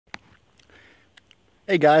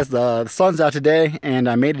Hey guys, the sun's out today, and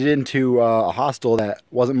I made it into a hostel that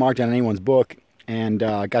wasn't marked on anyone's book, and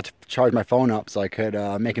got to charge my phone up so I could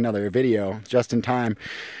make another video just in time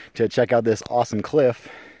to check out this awesome cliff.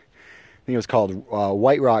 I think it was called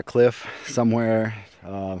White Rock Cliff, somewhere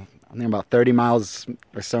I think about 30 miles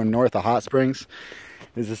or so north of Hot Springs.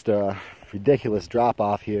 There's just a ridiculous drop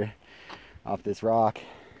off here, off this rock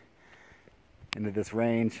into this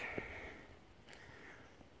range.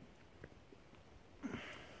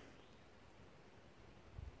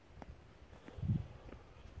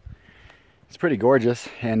 It's pretty gorgeous,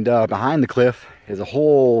 and behind the cliff is a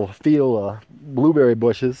whole field of blueberry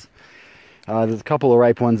bushes. There's a couple of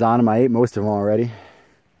ripe ones on them. I ate most of them already.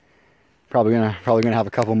 Probably gonna have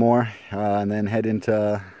a couple more, and then head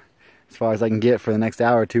into as far as I can get for the next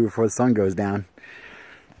hour or two before the sun goes down.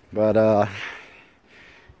 But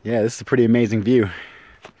yeah, this is a pretty amazing view.